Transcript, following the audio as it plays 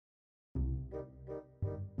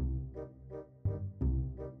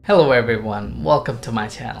Hello everyone, welcome to my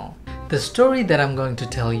channel. The story that I'm going to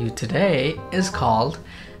tell you today is called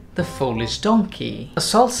The Foolish Donkey. A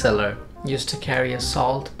salt seller used to carry a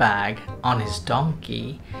salt bag on his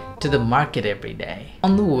donkey to the market every day.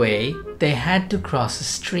 On the way, they had to cross a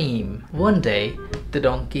stream. One day, the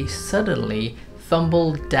donkey suddenly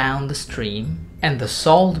tumbled down the stream and the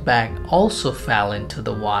salt bag also fell into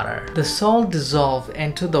the water. The salt dissolved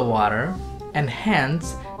into the water and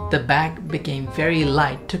hence the bag became very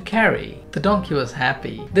light to carry. The donkey was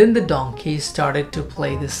happy. Then the donkey started to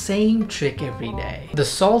play the same trick every day. The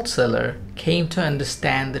salt seller came to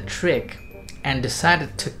understand the trick and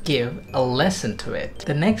decided to give a lesson to it.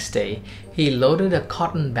 The next day, he loaded a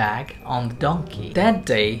cotton bag on the donkey. That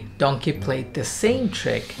day, donkey played the same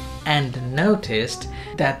trick and noticed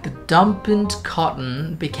that the dumped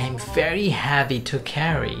cotton became very heavy to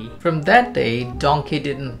carry. From that day, donkey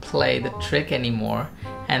didn't play the trick anymore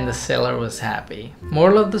and the seller was happy.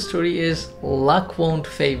 Moral of the story is luck won't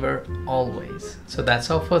favor always. So that's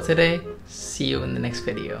all for today. See you in the next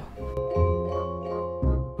video.